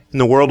In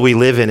the world we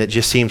live in, it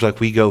just seems like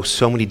we go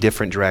so many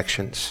different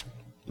directions.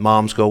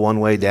 Moms go one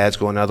way, dads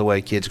go another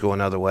way, kids go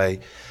another way.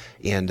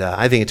 And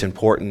I think it's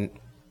important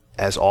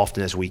as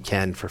often as we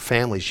can for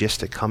families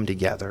just to come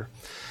together.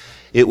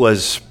 It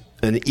was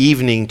an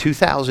evening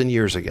 2,000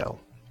 years ago.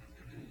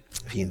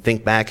 If you can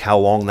think back how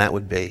long that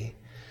would be.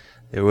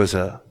 There was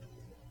a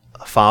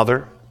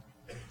father,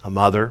 a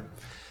mother,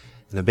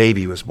 and a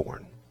baby was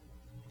born.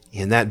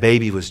 And that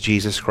baby was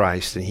Jesus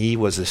Christ, and he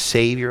was the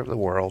Savior of the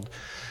world.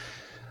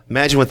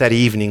 Imagine what that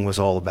evening was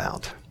all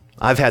about.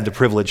 I've had the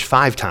privilege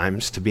 5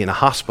 times to be in a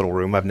hospital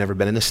room. I've never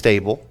been in a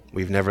stable.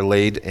 We've never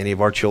laid any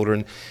of our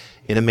children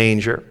in a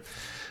manger.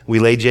 We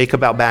laid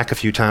Jacob out back a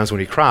few times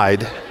when he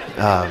cried,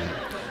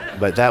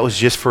 but that was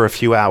just for a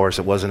few hours.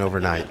 It wasn't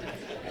overnight.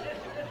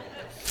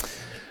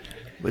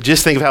 But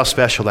just think of how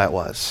special that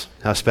was,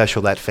 how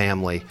special that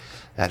family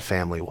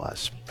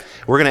was.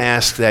 We're going to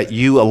ask that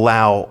you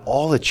allow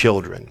all the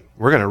children,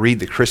 we're going to read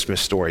the Christmas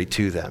story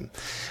to them.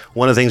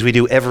 One of the things we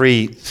do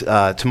every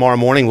tomorrow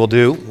morning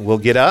we'll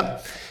get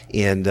up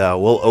and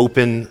we'll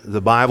open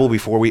the Bible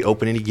before we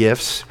open any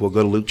gifts. We'll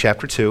go to Luke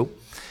chapter 2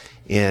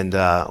 and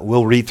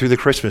we'll read through the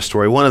Christmas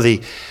story. One of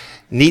the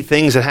neat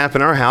things that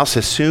happen in our house,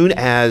 as soon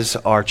as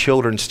our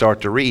children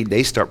start to read,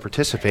 they start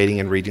participating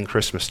in reading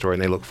Christmas story,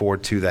 and they look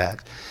forward to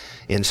that.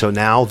 And so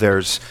now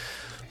there's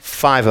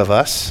 5 of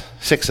us,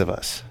 6 of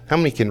us. How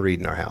many can read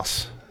in our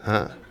house?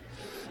 Huh?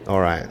 All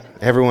right,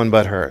 everyone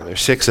but her.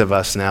 There's 6 of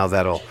us now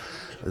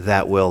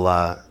that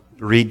will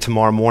read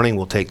tomorrow morning.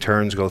 We'll take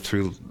turns, go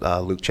through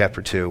Luke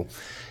chapter 2.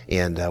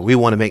 And we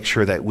want to make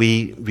sure that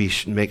we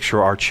make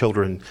sure our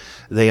children,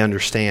 they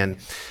understand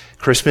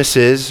Christmas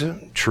is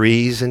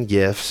trees and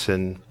gifts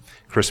and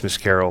Christmas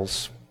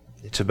carols.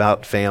 It's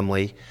about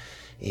family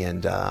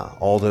and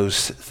all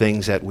those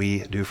things that we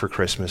do for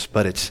Christmas.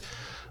 But it's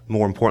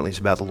more importantly, it's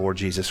about the Lord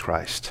Jesus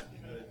Christ.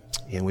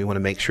 And we want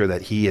to make sure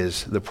that he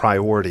is the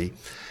priority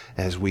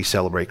as we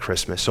celebrate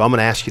Christmas. So I'm going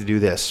to ask you to do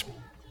this.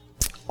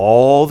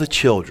 All the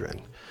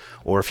children,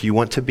 or if you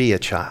want to be a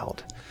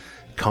child,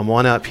 come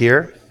on up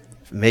here,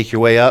 make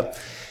your way up.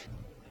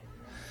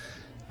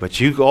 But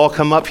you all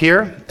come up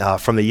here,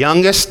 from the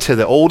youngest to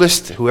the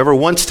oldest, whoever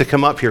wants to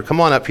come up here, come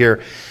on up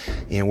here,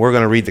 and we're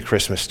going to read the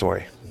Christmas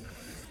story.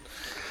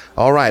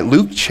 All right,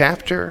 Luke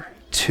chapter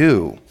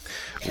 2.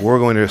 We're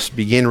going to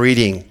begin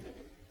reading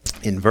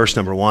in verse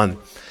number 1.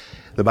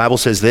 The Bible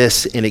says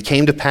this, "And it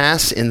came to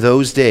pass in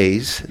those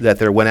days that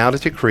there went out a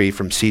decree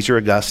from Caesar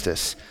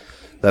Augustus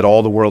that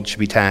all the world should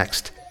be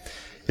taxed.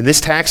 And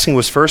this taxing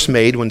was first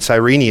made when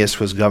Cyrenius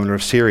was governor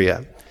of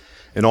Syria.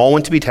 And all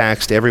went to be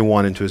taxed, every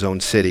one into his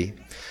own city.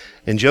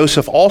 And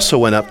Joseph also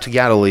went up to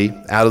Galilee,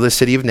 out of the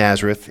city of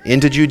Nazareth,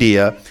 into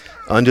Judea,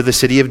 unto the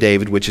city of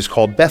David, which is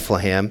called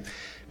Bethlehem,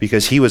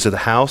 because he was of the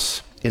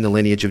house in the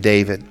lineage of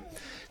David,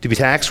 to be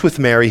taxed with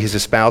Mary, his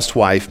espoused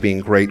wife, being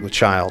great with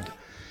child.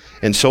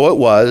 And so it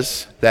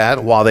was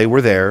that, while they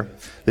were there,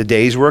 the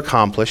days were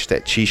accomplished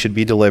that she should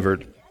be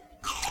delivered.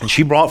 And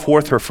she brought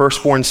forth her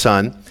firstborn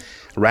son,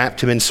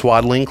 wrapped him in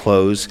swaddling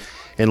clothes,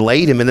 and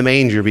laid him in the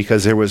manger,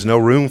 because there was no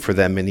room for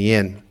them in the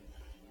inn.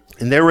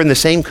 And there were in the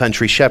same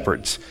country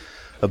shepherds,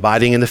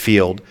 abiding in the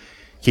field,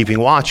 keeping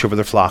watch over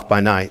their flock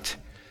by night.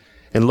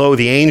 And lo,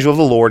 the angel of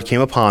the Lord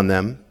came upon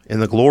them, and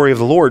the glory of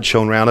the Lord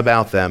shone round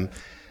about them,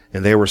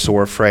 and they were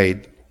sore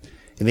afraid.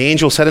 And the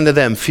angel said unto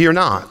them, Fear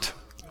not,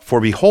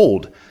 for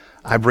behold,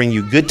 I bring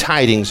you good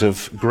tidings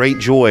of great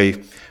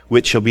joy,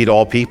 which shall be to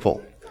all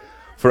people.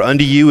 For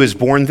unto you is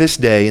born this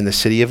day in the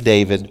city of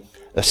David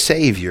a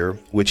Savior,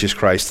 which is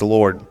Christ the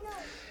Lord.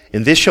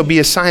 And this shall be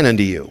a sign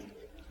unto you.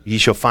 Ye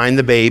shall find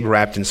the babe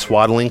wrapped in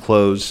swaddling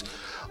clothes,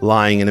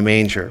 lying in a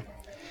manger.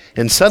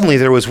 And suddenly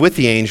there was with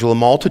the angel a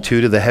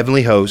multitude of the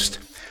heavenly host,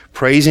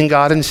 praising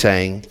God and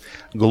saying,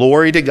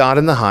 Glory to God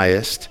in the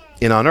highest,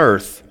 and on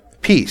earth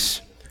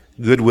peace,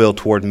 goodwill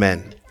toward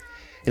men.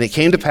 And it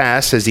came to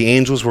pass, as the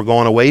angels were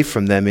gone away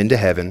from them into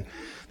heaven,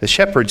 the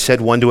shepherds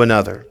said one to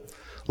another,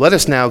 Let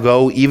us now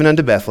go even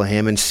unto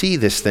Bethlehem, and see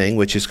this thing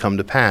which is come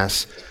to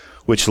pass,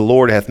 which the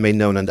Lord hath made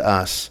known unto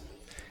us.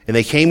 And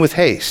they came with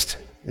haste,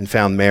 and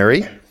found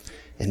Mary,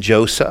 and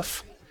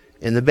Joseph,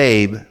 and the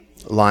babe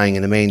lying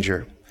in a manger.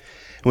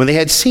 And when they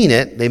had seen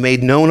it, they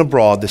made known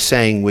abroad the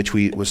saying which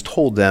was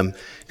told them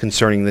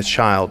concerning this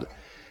child.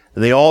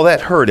 And they all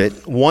that heard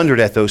it wondered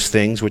at those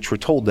things which were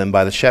told them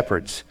by the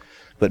shepherds.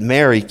 But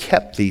Mary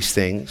kept these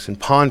things and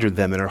pondered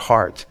them in her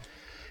heart.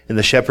 And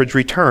the shepherds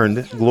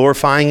returned,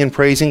 glorifying and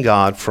praising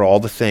God for all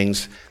the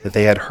things that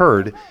they had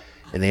heard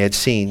and they had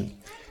seen,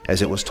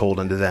 as it was told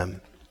unto them.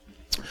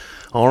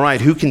 All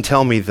right, who can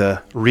tell me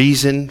the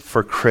reason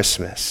for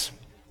Christmas?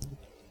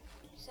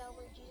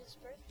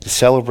 To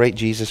celebrate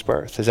Jesus'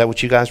 birth. Is that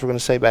what you guys were going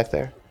to say back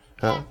there?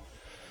 Huh?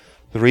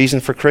 The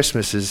reason for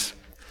Christmas is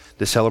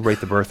to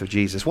celebrate the birth of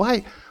Jesus.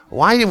 Why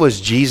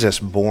was Jesus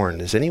born?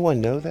 Does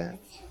anyone know that?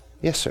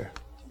 Yes, sir.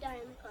 Die on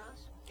the cross.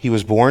 He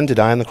was born to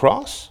die on the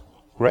cross?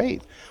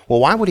 Great. Well,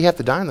 why would he have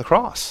to die on the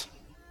cross?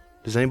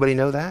 Does anybody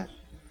know that?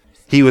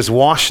 He was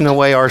washing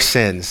away our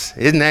sins.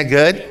 Isn't that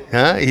good?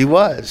 Huh? He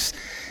was.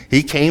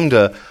 He came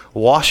to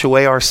wash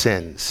away our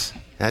sins.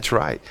 That's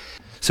right.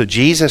 So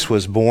Jesus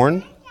was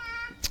born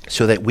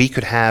so that we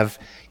could have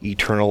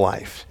eternal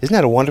life. Isn't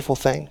that a wonderful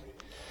thing?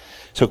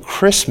 So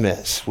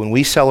Christmas, when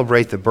we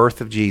celebrate the birth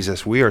of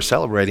Jesus, we are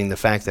celebrating the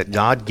fact that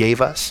God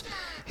gave us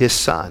his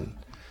son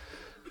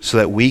so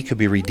that we could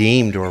be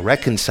redeemed or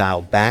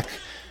reconciled back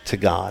to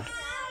God.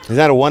 Isn't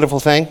that a wonderful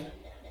thing?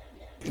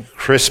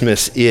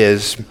 Christmas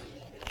is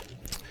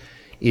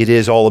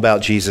all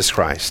about Jesus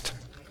Christ.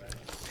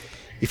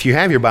 If you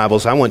have your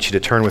Bibles, I want you to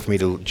turn with me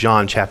to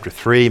John chapter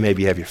 3.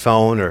 Maybe you have your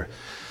phone or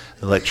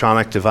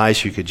electronic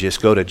device. You could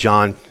just go to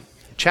John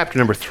chapter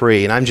number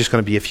 3, and I'm just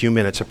going to be a few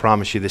minutes, I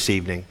promise you, this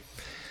evening.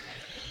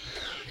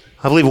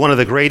 I believe one of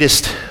the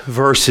greatest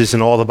verses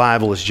in all the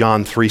Bible is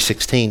John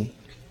 3:16.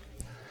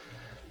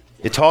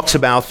 It talks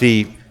about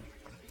the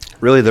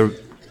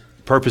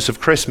purpose of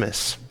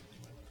Christmas.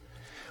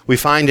 We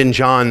find in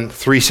John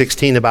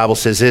 3:16, the Bible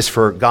says this,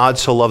 "For God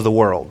so loved the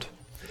world,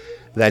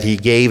 that he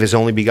gave his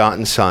only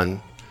begotten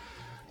Son,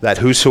 that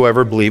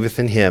whosoever believeth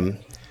in him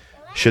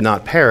should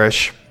not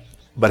perish,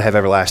 but have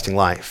everlasting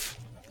life."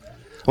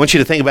 I want you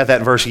to think about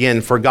that verse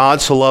again. For God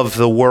so loved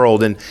the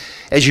world. And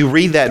as you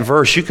read that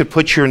verse, you could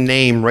put your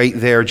name right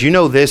there. Do you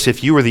know this?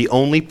 If you were the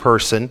only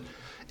person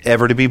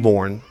ever to be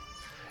born,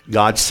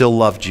 God still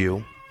loved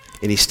you,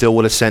 and he still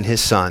would have sent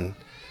his son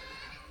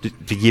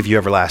to give you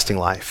everlasting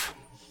life.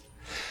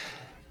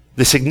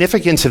 The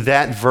significance of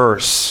that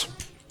verse,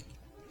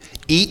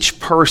 each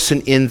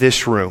person in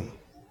this room,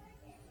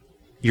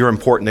 you're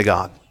important to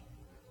God.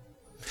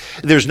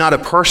 There's not a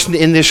person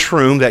in this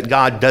room that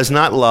God does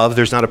not love.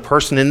 There's not a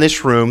person in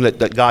this room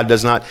that God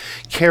does not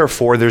care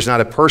for. There's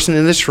not a person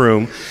in this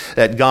room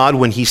that God,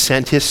 when he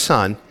sent his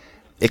son,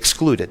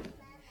 excluded.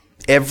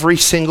 Every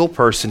single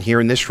person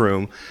here in this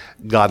room,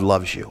 God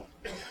loves you.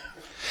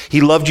 He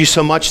loved you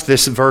so much,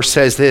 this verse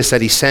says this,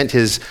 that he sent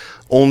his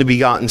only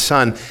begotten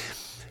son.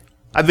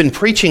 I've been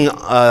preaching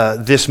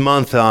this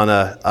month on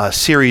a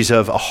series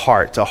of a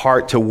heart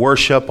to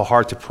worship, a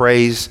heart to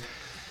praise.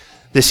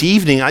 This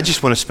evening, I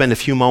just want to spend a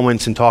few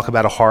moments and talk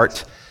about a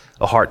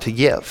heart to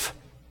give.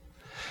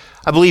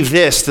 I believe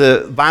this,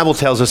 the Bible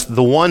tells us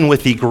the one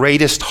with the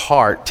greatest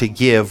heart to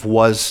give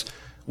was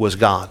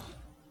God.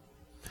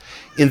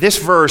 In this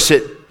verse,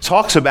 it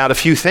talks about a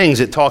few things.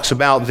 It talks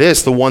about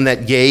this, the one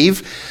that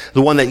gave,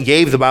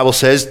 the Bible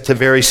says to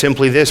very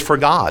simply this, for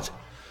God.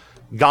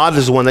 God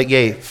is the one that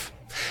gave.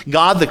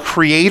 God, the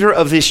creator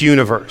of this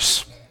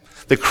universe.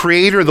 The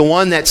creator, the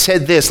one that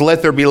said this,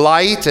 let there be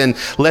light and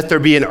let there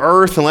be an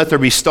earth and let there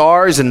be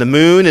stars and the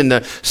moon and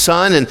the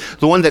sun, and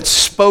the one that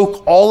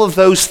spoke all of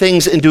those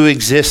things into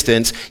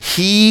existence,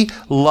 he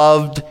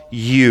loved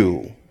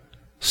you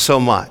so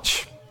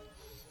much.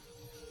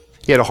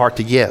 He had a heart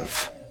to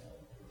give.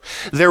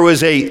 There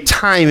was a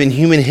time in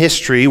human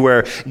history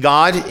where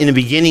God, in the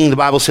beginning, the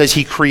Bible says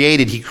he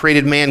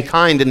created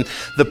mankind, and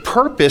the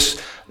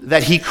purpose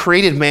that he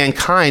created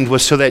mankind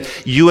was so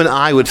that you and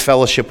I would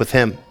fellowship with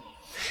him.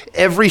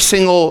 Every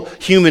single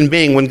human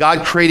being, when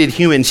God created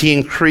humans,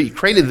 he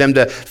created them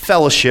to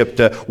fellowship,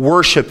 to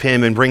worship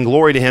him and bring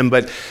glory to him,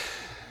 but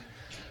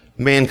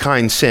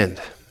mankind sinned.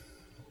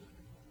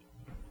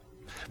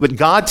 But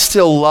God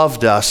still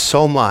loved us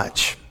so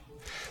much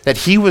that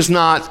he was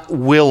not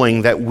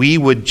willing that we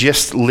would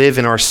just live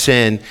in our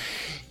sin.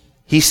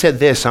 He said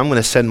this, I'm going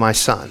to send my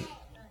son.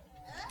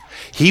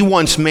 He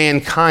wants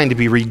mankind to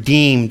be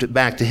redeemed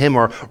back to him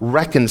or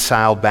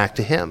reconciled back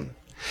to him.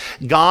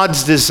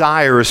 God's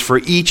desire is for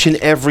each and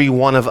every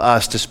one of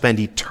us to spend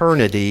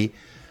eternity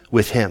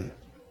with him.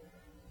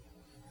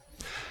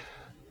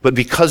 But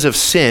because of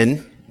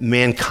sin,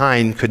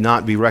 mankind could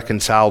not be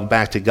reconciled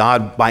back to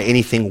God by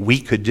anything we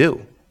could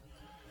do.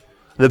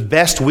 The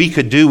best we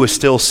could do was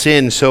still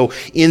sin. So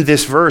in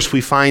this verse,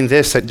 we find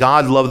this, that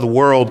God loved the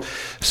world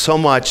so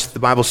much, the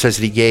Bible says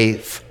that he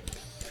gave.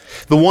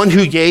 The one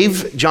who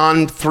gave,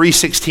 John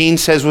 3:16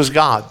 says, was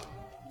God.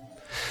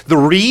 The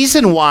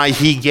reason why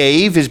he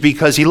gave is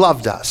because he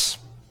loved us.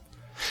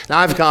 Now,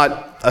 I've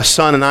got a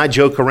son, and I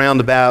joke around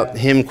about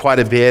him quite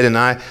a bit, and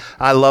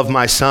I love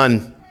my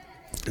son.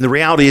 And the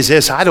reality is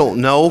this, I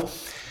don't know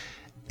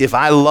if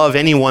I love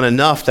anyone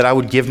enough that I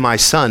would give my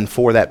son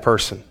for that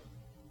person.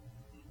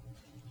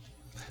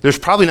 There's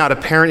probably not a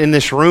parent in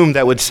this room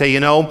that would say,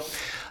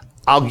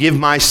 I'll give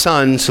my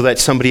son so that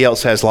somebody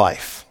else has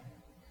life.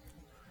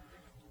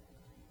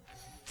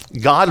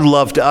 God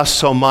loved us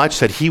so much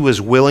that he was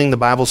willing, the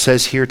Bible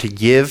says here, to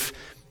give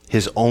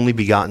his only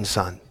begotten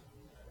son.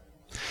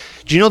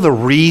 Do you know the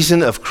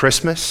reason of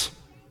Christmas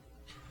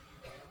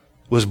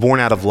was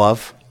born out of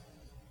love?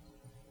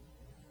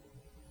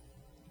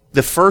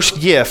 The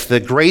first gift, the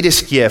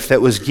greatest gift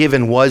that was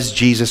given was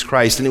Jesus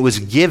Christ, and it was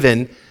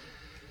given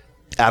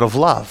out of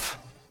love.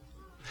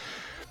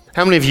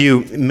 How many of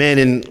you men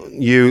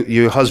and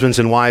you husbands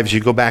and wives, you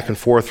go back and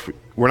forth,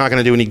 we're not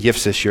going to do any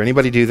gifts this year.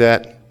 Anybody do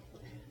that?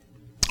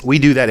 We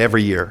do that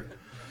every year.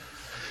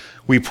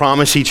 We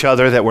promise each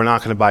other that we're not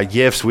going to buy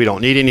gifts. We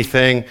don't need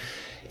anything.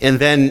 And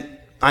then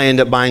I end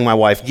up buying my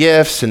wife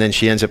gifts, and then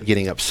she ends up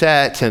getting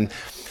upset. And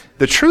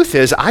the truth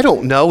is, I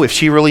don't know if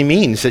she really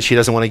means that she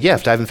doesn't want a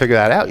gift. I haven't figured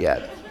that out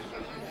yet.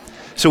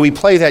 So we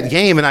play that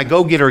game, and I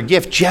go get her a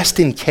gift just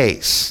in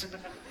case.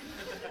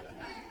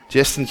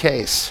 Just in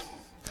case.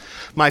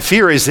 My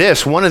fear is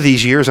this: one of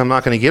these years I'm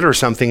not going to get her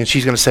something, and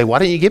she's going to say, why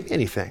didn't you give me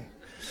anything?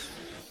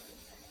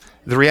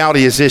 The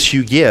reality is this: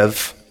 you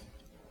give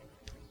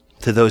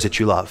to those that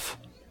you love.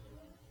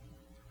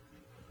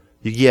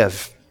 You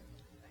give.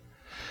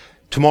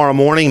 Tomorrow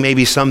morning,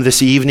 maybe some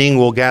this evening,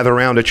 we'll gather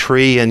around a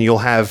tree and you'll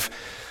have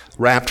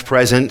wrapped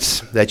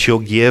presents that you'll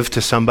give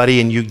to somebody,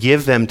 and you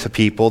give them to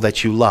people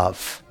that you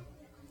love.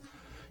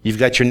 You've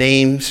got your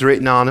names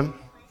written on them.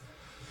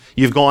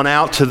 You've gone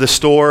out to the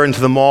store and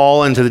to the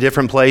mall and to the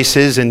different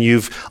places, and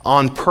you've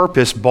on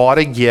purpose bought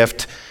a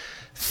gift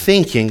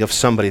thinking of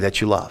somebody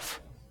that you love.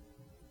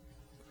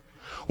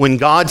 When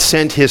God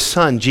sent his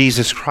son,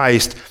 Jesus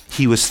Christ,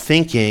 he was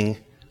thinking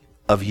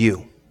of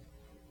you.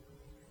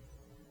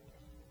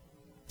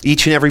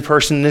 Each and every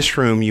person in this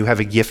room, you have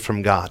a gift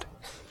from God.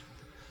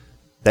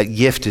 That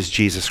gift is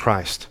Jesus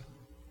Christ.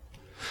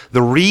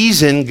 The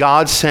reason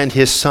God sent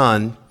his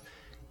son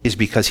is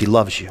because he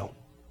loves you.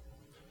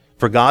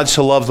 For God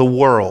so loved the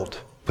world,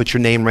 put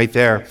your name right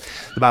there.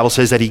 The Bible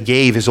says that he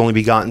gave his only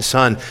begotten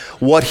son.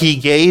 What he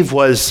gave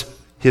was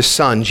his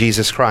son,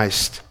 Jesus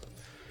Christ.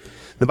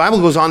 The Bible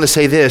goes on to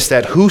say this,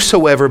 that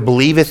whosoever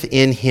believeth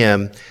in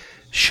him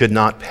should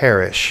not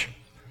perish,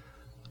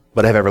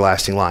 but have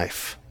everlasting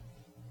life.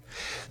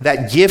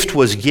 That gift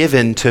was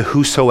given to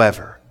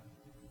whosoever.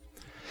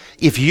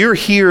 If you're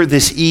here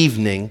this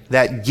evening,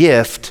 that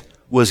gift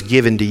was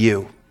given to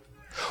you.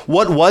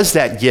 What was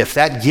that gift?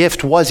 That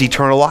gift was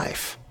eternal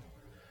life.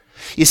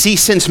 You see,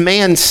 since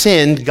man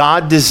sinned,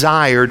 God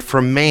desired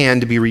for man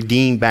to be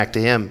redeemed back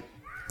to him.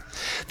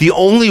 The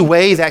only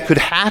way that could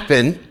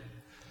happen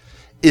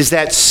is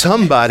that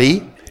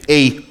somebody,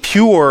 the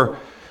pure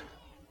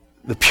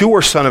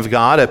Son of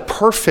God, a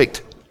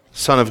perfect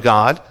Son of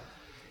God,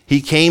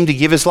 he came to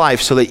give his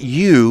life so that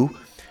you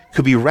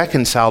could be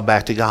reconciled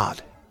back to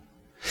God.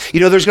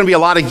 You know, there's going to be a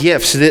lot of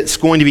gifts that's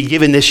going to be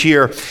given this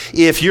year.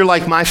 If you're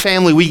like my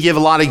family, we give a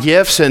lot of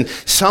gifts, and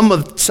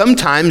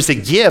sometimes the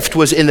gift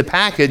was in the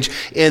package,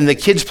 and the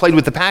kids played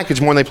with the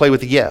package more than they played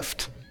with the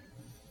gift.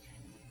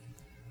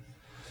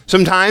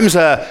 Sometimes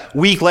a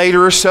week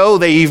later or so,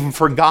 they even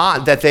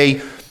forgot that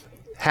they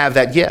have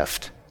that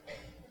gift.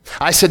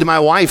 I said to my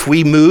wife,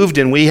 we moved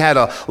and we had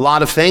a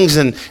lot of things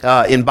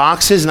in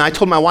boxes, and I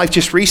told my wife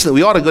just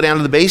recently, we ought to go down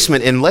to the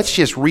basement and let's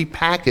just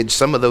repackage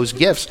some of those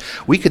gifts.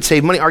 We could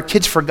save money. Our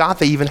kids forgot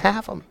they even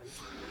have them.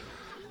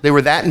 They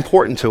were that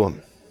important to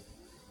them.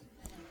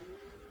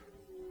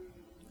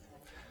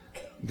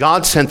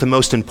 God sent the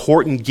most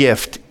important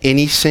gift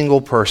any single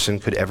person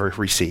could ever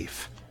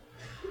receive.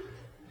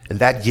 And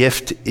that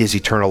gift is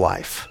eternal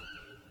life.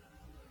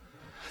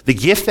 The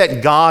gift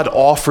that God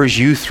offers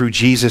you through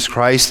Jesus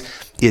Christ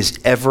is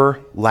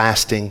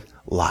everlasting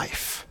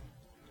life.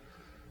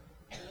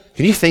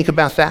 Can you think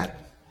about that?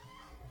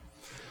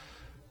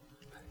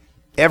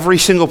 Every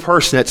single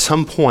person at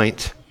some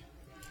point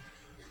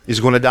is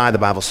going to die, the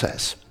Bible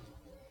says.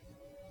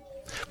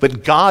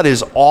 But God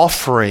is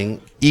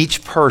offering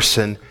each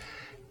person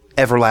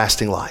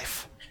everlasting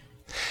life.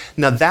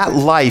 Now that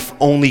life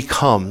only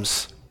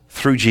comes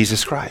through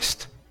Jesus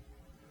Christ.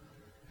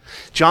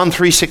 John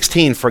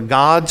 3:16, for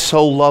God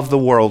so loved the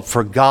world,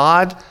 for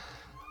God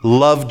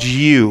loved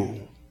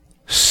you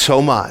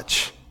so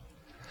much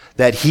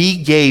that he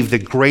gave the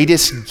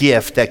greatest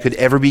gift that could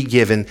ever be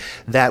given.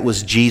 That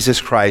was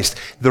Jesus Christ.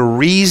 The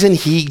reason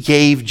he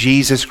gave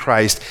Jesus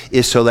Christ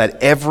is so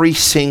that every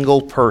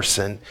single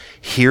person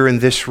here in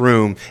this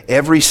room,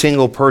 every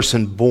single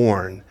person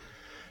born,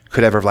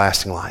 could have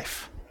everlasting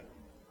life.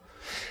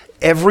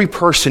 Every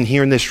person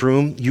here in this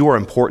room, you are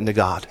important to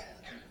God.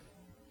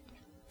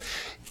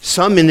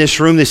 Some in this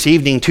room this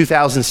evening,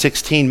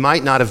 2016,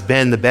 might not have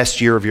been the best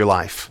year of your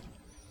life.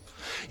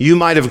 You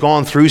might have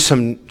gone through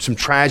some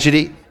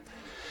tragedy.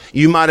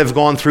 You might have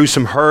gone through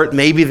some hurt.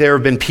 Maybe there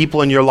have been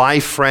people in your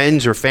life,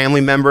 friends or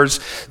family members,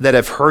 that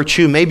have hurt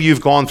you. Maybe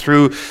you've gone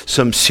through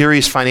some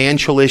serious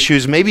financial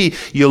issues. Maybe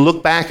you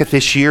look back at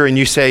this year and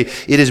you say,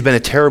 it has been a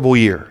terrible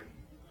year.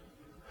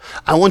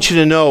 I want you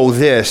to know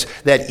this,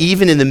 that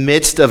even in the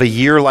midst of a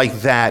year like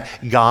that,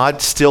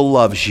 God still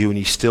loves you and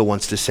he still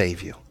wants to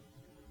save you.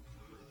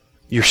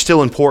 You're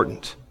still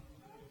important.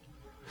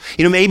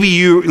 You know, maybe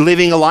you're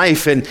living a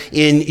life and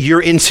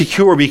you're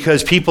insecure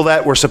because people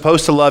that were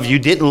supposed to love you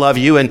didn't love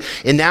you, and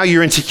now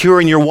you're insecure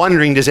and you're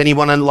wondering, does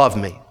anyone love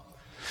me?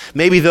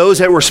 Maybe those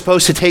that were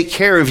supposed to take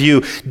care of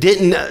you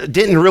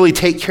didn't really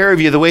take care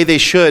of you the way they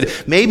should.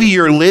 Maybe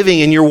you're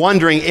living and you're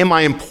wondering, am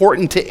I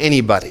important to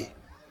anybody?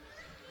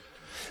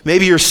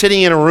 Maybe you're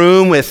sitting in a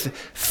room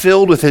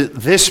filled with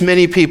this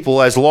many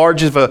people, as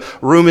large of a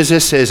room as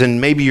this is, and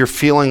maybe you're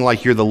feeling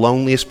like you're the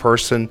loneliest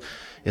person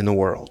in the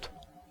world.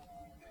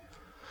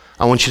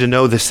 I want you to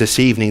know this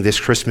evening, this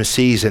Christmas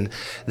season,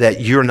 that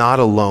you're not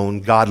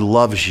alone. God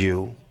loves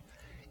you,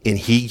 and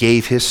he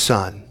gave his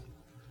son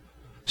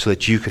so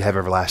that you could have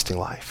everlasting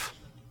life.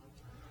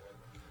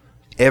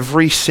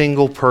 Every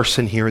single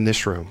person here in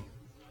this room,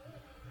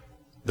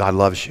 God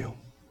loves you.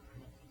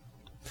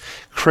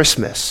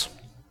 Christmas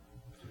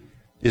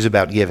is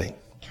about giving.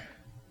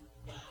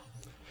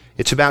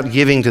 It's about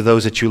giving to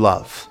those that you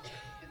love.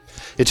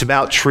 It's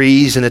about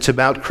trees, and it's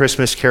about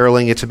Christmas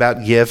caroling. It's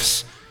about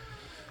gifts.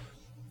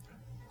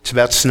 It's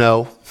about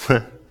snow.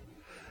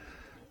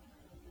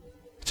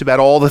 It's about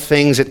all the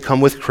things that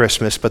come with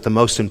Christmas, but the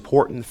most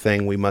important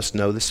thing we must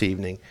know this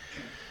evening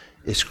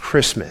is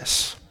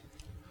Christmas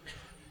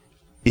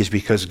is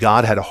because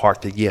God had a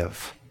heart to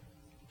give.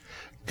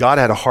 God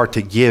had a heart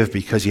to give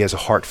because he has a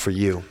heart for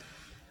you.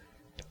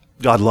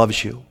 God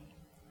loves you.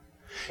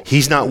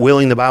 He's not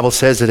willing, the Bible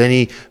says, that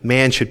any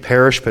man should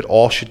perish, but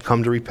all should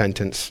come to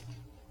repentance.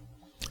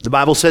 The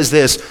Bible says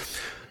this,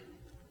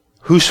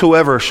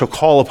 whosoever shall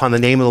call upon the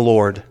name of the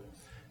Lord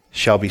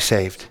shall be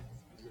saved.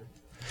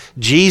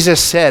 Jesus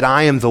said,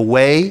 I am the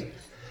way,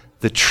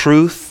 the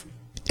truth,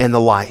 and the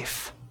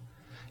life.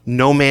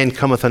 No man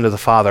cometh unto the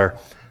Father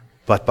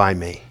but by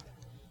me.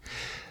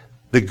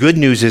 The good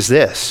news is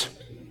this,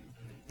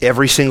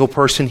 every single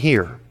person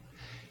here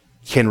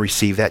can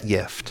receive that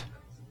gift.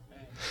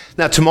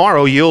 Now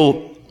tomorrow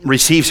you'll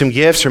receive some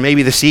gifts, or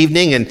maybe this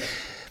evening, and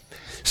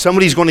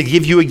somebody's going to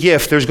give you a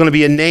gift. There's going to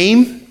be a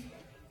name.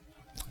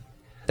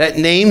 That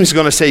name is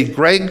going to say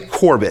Greg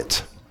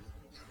Corbett.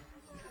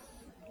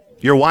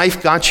 Your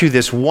wife got you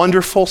this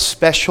wonderful,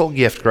 special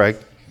gift, Greg.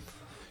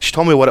 She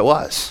told me what it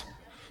was.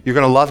 You're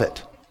going to love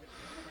it.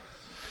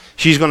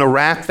 She's going to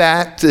wrap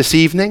that this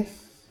evening.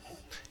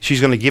 She's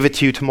going to give it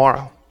to you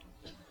tomorrow.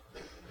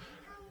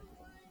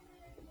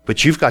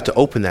 But you've got to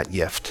open that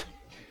gift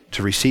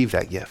to receive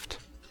that gift.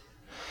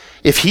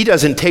 If he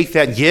doesn't take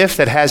that gift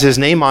that has his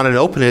name on it and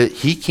open it,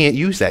 he can't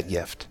use that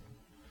gift.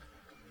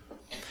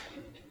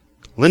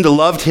 Linda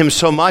loved him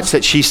so much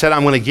that she said,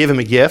 I'm going to give him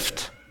a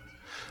gift.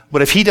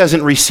 But if he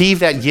doesn't receive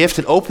that gift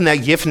and open that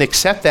gift and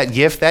accept that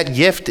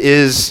gift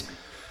is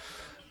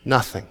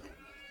nothing.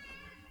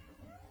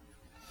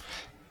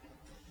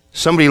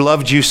 Somebody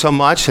loved you so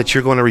much that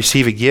you're going to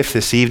receive a gift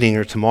this evening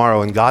or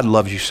tomorrow, and God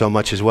loves you so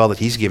much as well that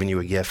he's given you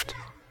a gift.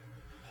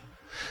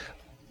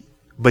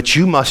 But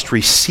you must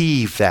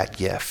receive that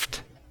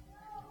gift.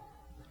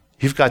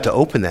 You've got to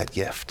open that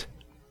gift.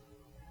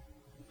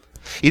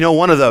 You know,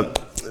 one of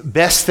the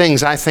best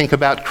things I think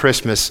about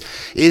Christmas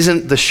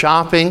isn't the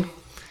shopping,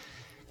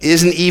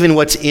 isn't even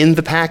what's in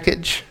the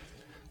package.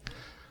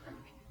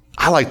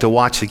 I like to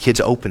watch the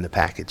kids open the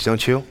package,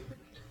 don't you?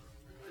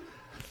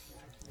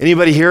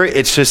 Anybody here?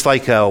 It's just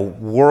like a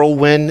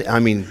whirlwind. I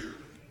mean,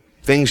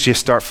 things just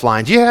start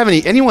flying. Do you have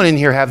anyone in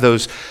here have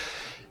those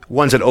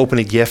ones that open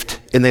a gift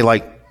and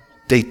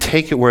they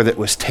take it where it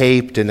was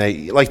taped and they're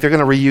going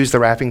to reuse the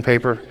wrapping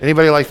paper?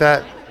 Anybody like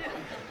that?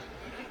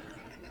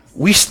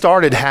 We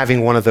started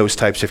having one of those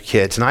types of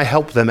kids, and I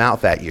helped them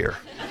out that year.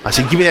 I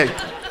said, give me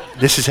that.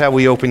 This is how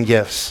we open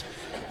gifts.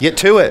 Get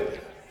to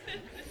it.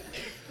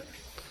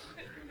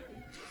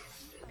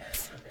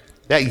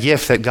 That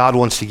gift that God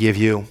wants to give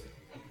you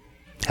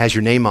has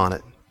your name on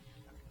it.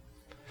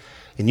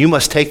 And you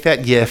must take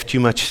that gift. You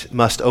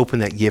must open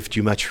that gift.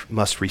 You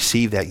must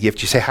receive that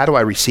gift. You say, how do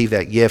I receive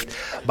that gift?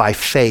 By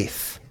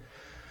faith.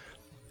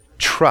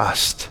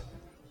 Trust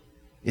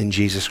in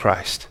Jesus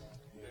Christ.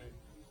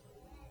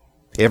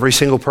 Every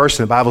single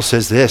person, the Bible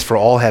says this, for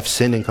all have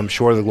sinned and come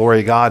short of the glory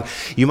of God.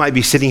 You might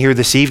be sitting here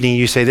this evening and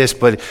you say this,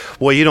 but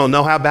well, you don't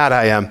know how bad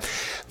I am.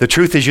 The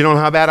truth is you don't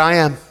know how bad I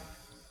am.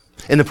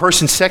 And the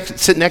person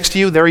sitting next to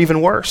you, they're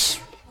even worse.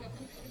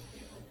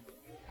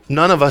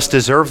 None of us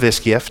deserve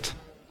this gift.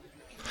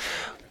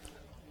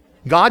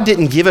 God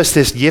didn't give us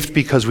this gift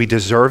because we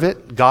deserve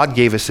it. God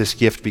gave us this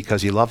gift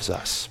because he loves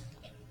us.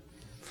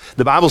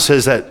 The Bible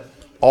says that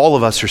all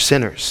of us are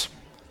sinners.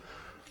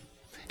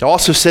 It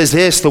also says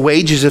this, the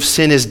wages of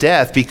sin is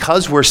death.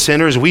 Because we're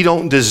sinners, we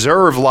don't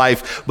deserve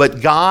life.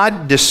 But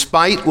God,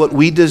 despite what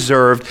we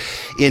deserved,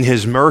 in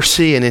his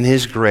mercy and in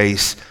his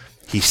grace,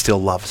 he still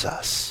loves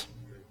us.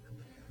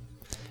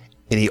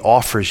 And he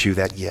offers you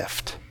that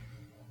gift.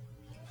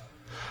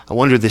 I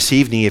wonder this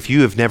evening if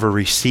you have never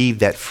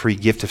received that free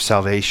gift of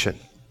salvation.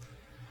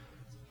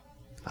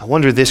 I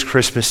wonder this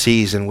Christmas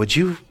season, would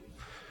you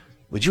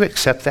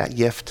accept that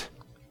gift?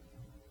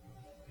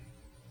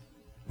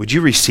 Would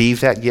you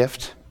receive that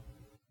gift?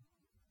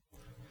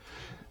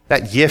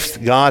 That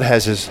gift God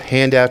has his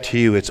hand out to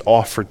you, it's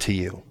offered to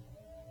you.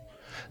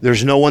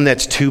 There's no one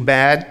that's too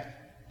bad.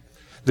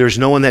 There's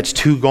no one that's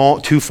too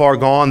far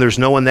gone. There's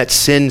no one that's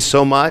sinned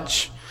so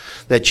much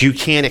that you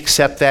can't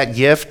accept that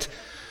gift.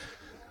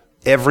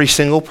 Every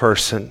single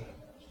person,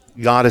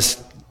 God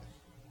is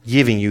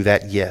giving you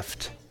that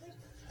gift.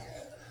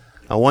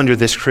 I wonder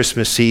this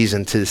Christmas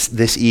season, to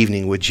this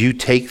evening, would you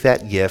take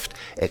that gift,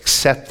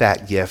 accept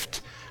that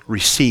gift,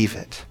 receive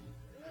it,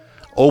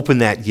 open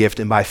that gift,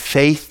 and by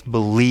faith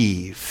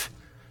believe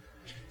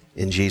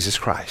in Jesus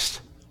Christ?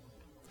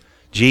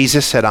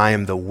 Jesus said, I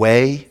am the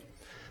way,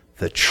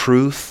 the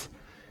truth,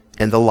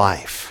 and the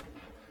life.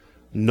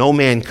 No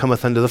man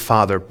cometh unto the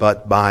Father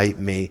but by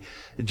me.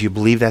 Do you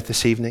believe that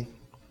this evening?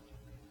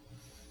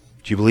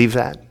 Do you believe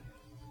that?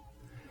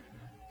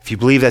 If you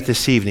believe that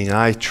this evening,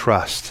 I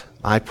trust,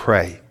 I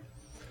pray,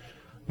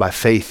 by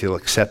faith you'll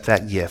accept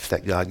that gift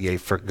that God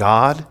gave. For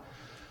God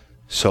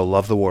so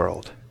loved the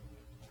world,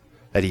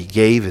 that he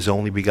gave his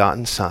only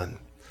begotten Son,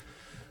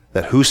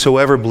 that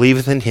whosoever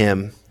believeth in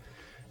him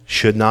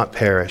should not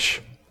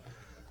perish,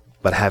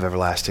 but have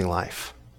everlasting life.